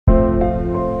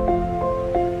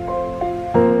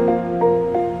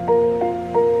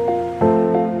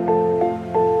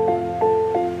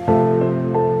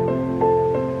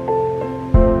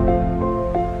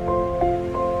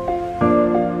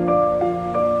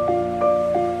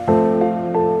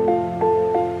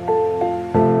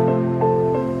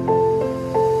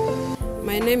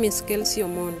is Kelsey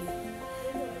Omondi.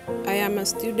 I am a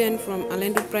student from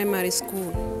Alendu Primary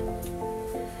School.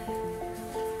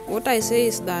 What I say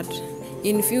is that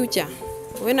in future,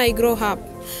 when I grow up,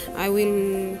 I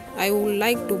would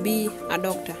like to be a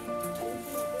doctor.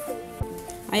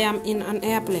 I am in an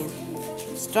airplane,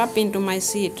 strapped into my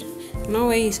seat, no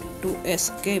way to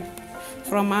escape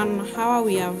from an hour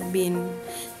we have been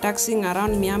taxiing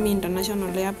around Miami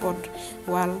International Airport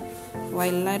while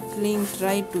lightning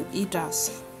tried to eat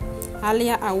us.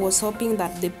 Earlier, I was hoping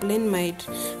that the plane might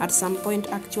at some point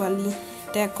actually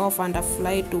take off and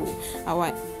fly to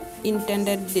our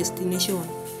intended destination.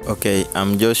 Okay,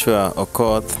 I'm Joshua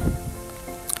Okoth.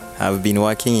 I've been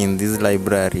working in this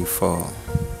library for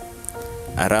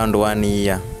around 1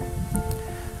 year.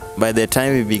 By the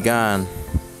time we began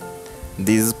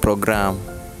this program,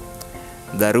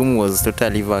 the room was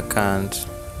totally vacant.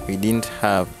 We didn't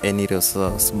have any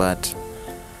resource, but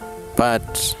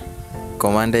Pat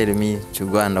commanded me to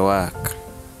go and work.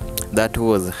 That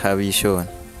was her vision.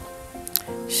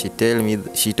 She told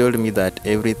me that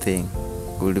everything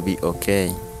would be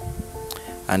okay.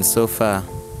 And so far,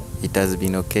 it has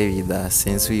been okay with us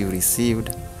since we've received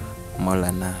more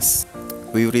learners.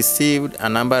 We've received a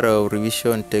number of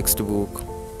revision textbooks.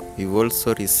 We've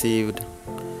also received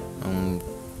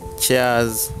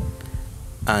chairs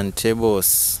and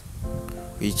tables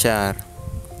which are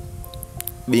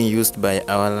being used by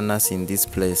our learners in this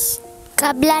place.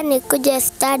 Kabla nikuje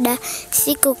STADA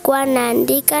sikukuwa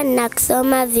naandika na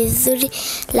kusoma vizuri,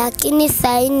 lakini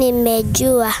sasa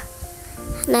nimejua.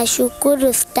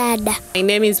 Nashukuru STADA. My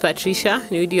name is Patricia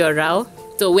Nudi Orao.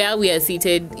 So where we are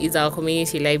seated is our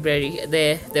community library,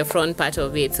 the front part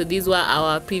of it. So these were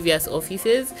our previous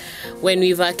offices. When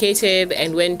we vacated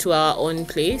and went to our own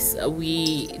place,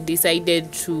 we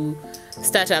decided to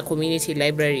start a community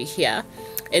library here.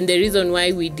 And the reason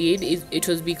why we did is it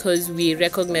was because we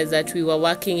recognized that we were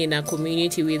working in a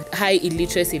community with high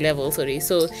illiteracy level. So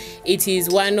it is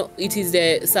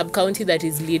the sub-county that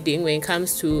is leading when it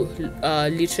comes to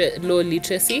low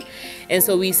literacy. And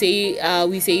so we say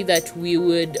that we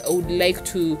would like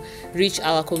to reach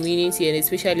our community, and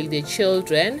especially the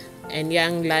children and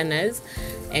young learners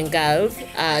and girls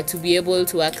to be able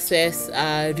to access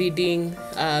reading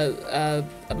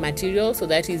material, so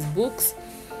that is books,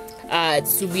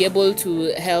 to be able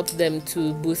to help them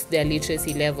to boost their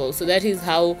literacy level. So that is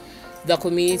how the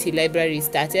community library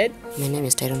started. My name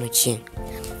is Tyrone Oching.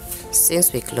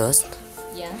 Since we closed,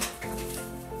 Yeah.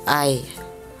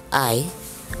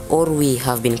 we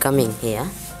have been coming here,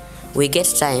 we get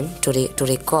time to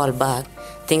recall back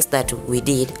things that we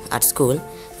did at school.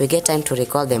 We get time to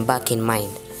recall them back in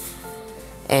mind.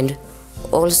 And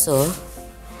also,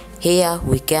 here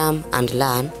we come and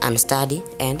learn and study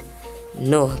and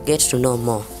get to know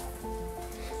more.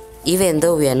 Even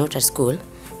though we are not at school,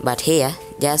 but here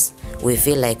just we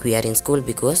feel like we are in school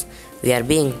because we are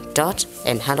being taught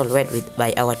and handled well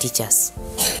by our teachers.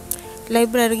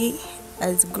 Library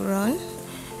has grown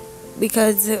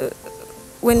because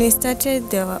when we started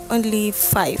there were only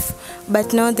 5,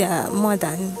 but now there are more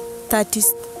than 30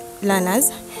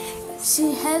 learners.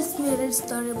 She helps me read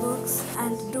storybooks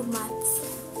and do maths.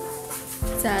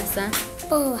 Sasa,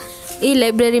 Poa. hii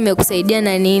library imekusaidia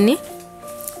na nini?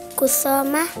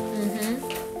 Kusoma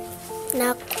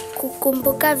na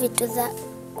kukumbuka vitu za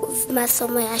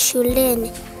masomo ya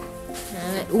shuleni.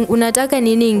 Unataka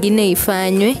nini ingine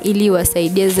ifanywe ili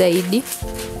wasaidie zaidi?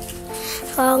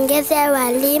 Waongeze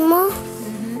walimu,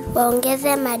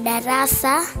 waongeze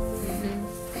madarasa,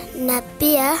 na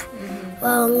pia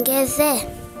waongeze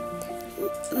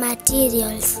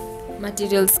materials.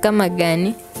 Materials kama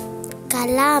gani?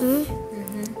 Kalamu,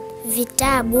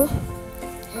 vitabu,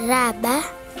 raba,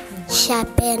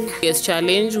 sharpener. Yes,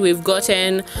 challenge. We've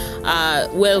gotten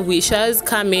well-wishers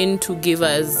come in to give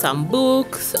us some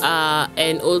books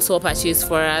and also purchase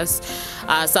for us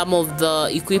some of the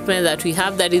equipment that we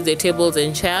have, that is the tables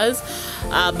and chairs.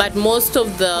 But most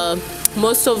of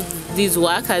this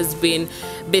work has been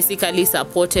basically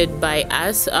supported by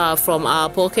us from our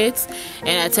pockets, and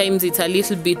at times it's a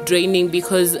little bit draining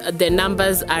because the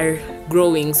numbers are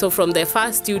growing. So from the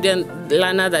first student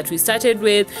learner that we started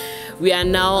with, we are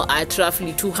now at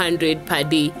roughly 200 per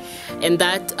day, and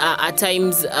that at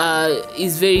times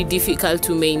is very difficult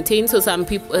to maintain. So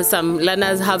some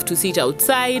learners have to sit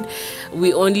outside.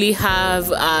 We only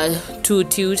have 2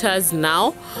 tutors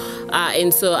now,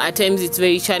 and so at times it's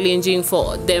very challenging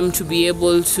for them to be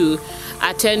able to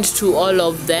attend to all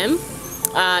of them.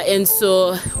 And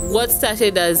so what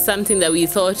started as something that we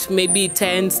thought maybe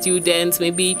 10 students,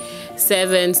 maybe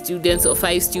 7 students or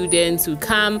 5 students would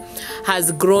come,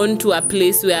 has grown to a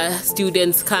place where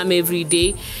students come every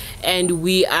day. and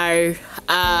we are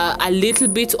a little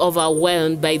bit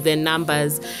overwhelmed by the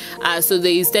numbers. So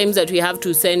there is times that we have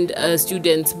to send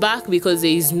students back because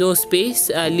there is no space,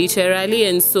 literally,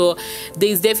 and so there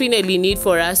is definitely need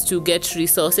for us to get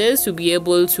resources to be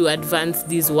able to advance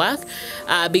this work,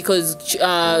 because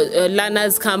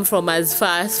learners come from as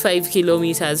far as 5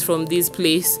 kilometers from this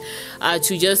place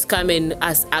to just come and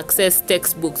access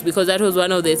textbooks, because that was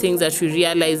one of the things that we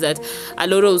realized, that a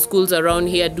lot of schools around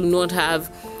here do not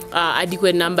have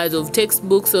adequate numbers of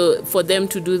textbooks, so for them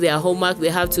to do their homework they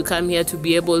have to come here to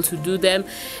be able to do them,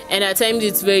 and at times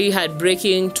it's very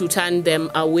heartbreaking to turn them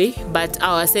away, but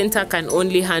our center can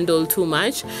only handle too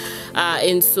much,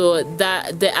 and so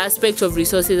that the aspect of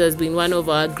resources has been one of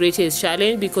our greatest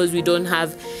challenge, because we don't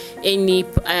have any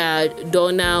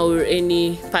donor or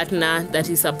any partner that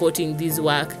is supporting this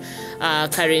work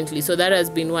currently. So that has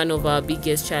been one of our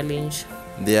biggest challenge.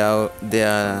 The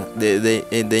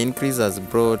increase has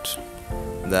brought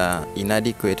the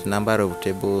inadequate number of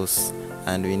tables,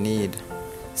 and we need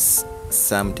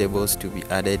some tables to be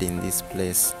added in this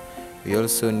place. We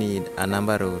also need a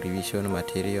number of revision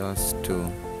materials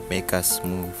to make us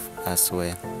move as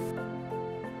well.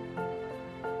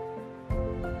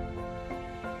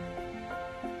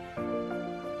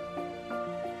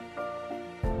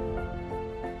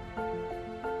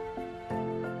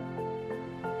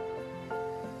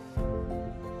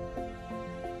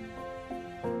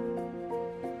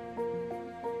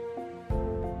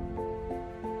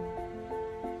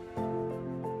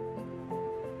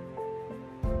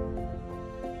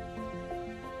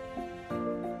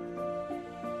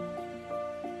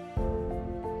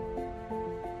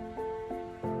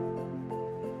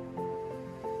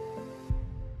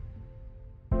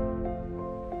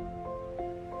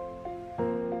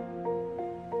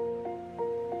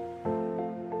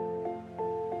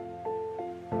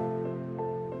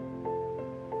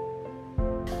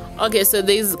 Okay, so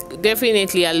there's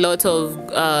definitely a lot of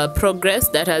progress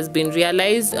that has been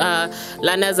realized.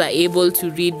 Learners are able to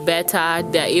read better.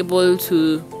 They're able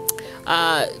to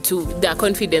their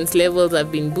confidence levels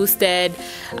have been boosted.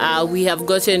 We have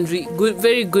gotten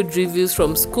very good reviews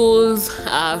from schools,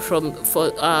 from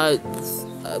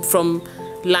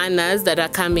learners that are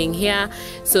coming here,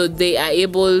 so they are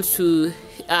able to.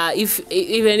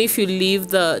 Even if you leave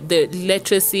the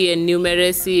literacy and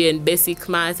numeracy and basic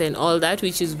math and all that,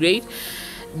 which is great,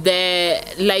 the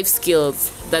life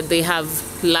skills that they have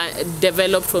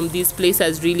developed from this place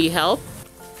has really helped.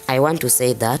 I want to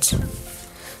say that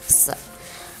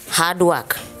hard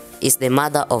work is the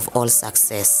mother of all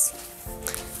success,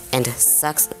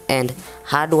 and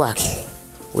hard work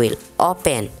will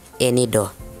open any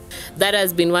door. That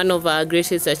has been one of our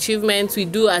greatest achievements. We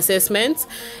do assessments,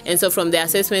 and so from the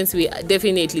assessments we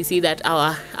definitely see that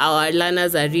our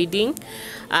learners are reading,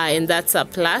 and that's a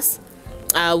plus.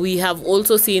 We have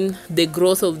also seen the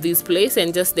growth of this place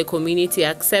and just the community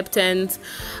acceptance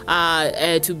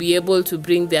to be able to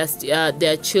bring their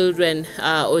children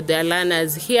or their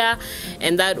learners here,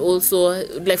 and that also,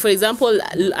 like for example,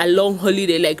 a long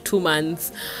holiday like 2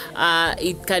 months,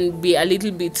 it can be a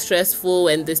little bit stressful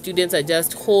when the students are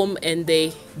just home and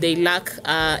they lack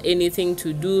anything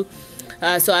to do.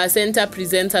 So our center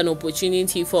presents an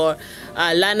opportunity for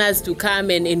learners to come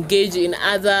and engage in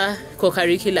other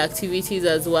co-curricular activities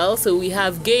as well. So we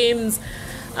have games,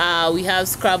 we have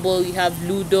Scrabble, we have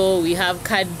Ludo, we have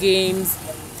card games.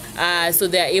 So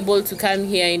they are able to come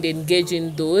here and engage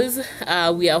in those.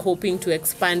 We are hoping to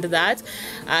expand that.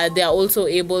 They are also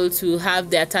able to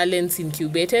have their talents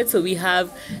incubated. So we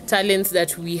have talents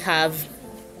that we have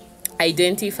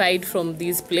identified from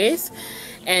this place,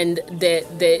 and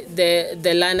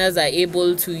the learners are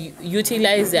able to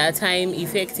utilize their time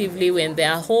effectively when they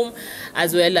are home,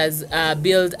 as well as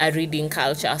build a reading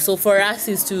culture. So for us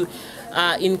is to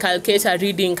inculcate a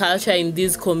reading culture in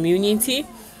this community,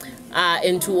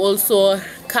 and to also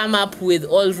come up with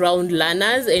all-round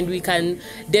learners, and we can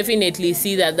definitely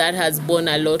see that that has borne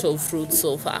a lot of fruit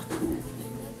so far.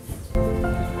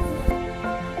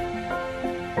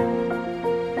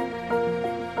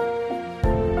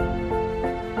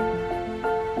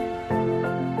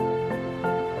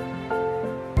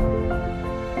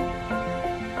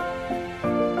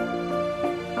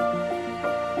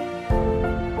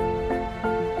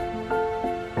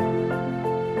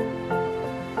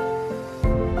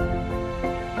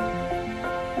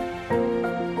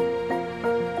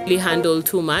 handle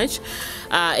too much,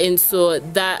 and so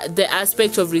that the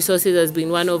aspect of resources has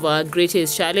been one of our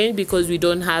greatest challenge, because we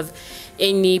don't have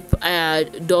any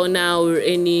donor or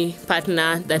any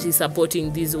partner that is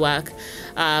supporting this work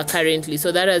currently.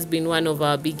 So that has been one of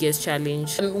our biggest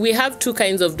challenge. We have two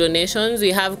kinds of donations. We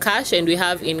have cash and we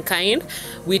have in-kind.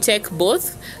 We take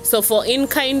both. So for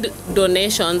in-kind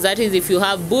donations, that is if you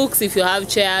have books, if you have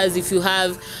chairs, if you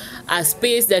have a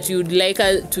space that you'd like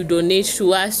to donate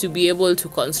to us to be able to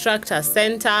construct a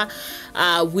center,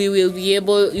 we will be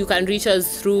able, you can reach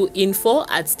us through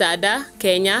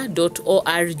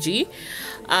info@stadakenya.org.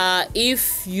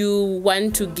 If you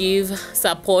want to give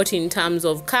support in terms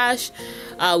of cash,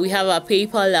 we have a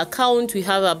PayPal account, we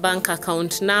have a bank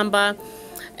account number,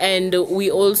 and we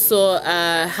also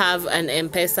have an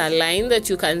M-Pesa line that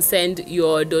you can send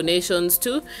your donations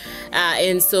to,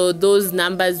 and so those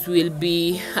numbers will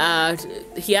be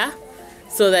here,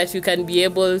 so that you can be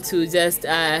able to just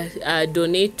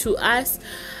donate to us.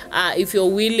 If you're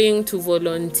willing to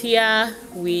volunteer,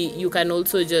 you can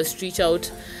also just reach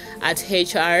out at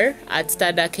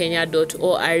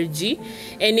hr@stadakenya.org.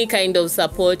 Any kind of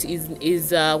support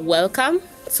is welcome.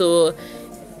 So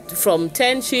from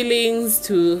 10 shillings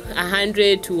to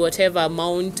 100 to whatever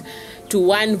amount, to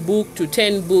 1 book to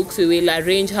 10 books, we will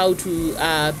arrange how to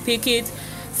pick it,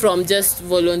 from just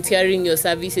volunteering your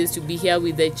services to be here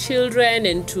with the children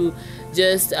and to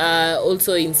just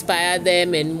also inspire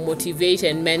them and motivate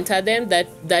and mentor them.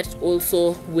 That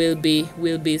also will be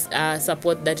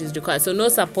support that is required. So no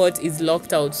support is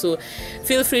locked out, so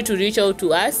feel free to reach out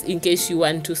to us in case you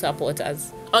want to support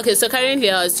us. Okay, so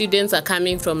currently our students are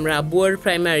coming from Rabur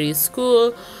Primary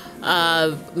School,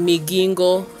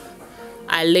 Migingo,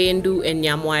 Alendu, and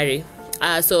Nyamwari.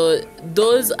 So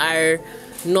those are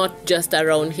not just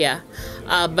around here,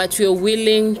 but we're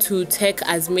willing to take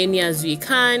as many as we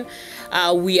can.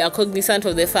 We are cognizant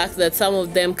of the fact that some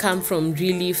of them come from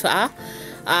really far,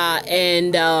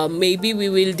 and maybe we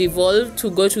will devolve to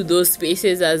go to those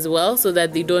spaces as well, so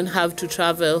that they don't have to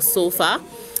travel so far.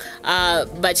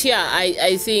 But yeah,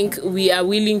 I think we are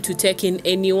willing to take in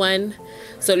anyone,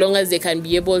 so long as they can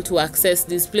be able to access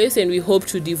this place, and we hope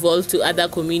to devolve to other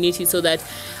communities so that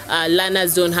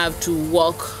learners don't have to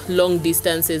walk long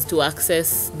distances to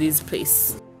access this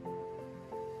place.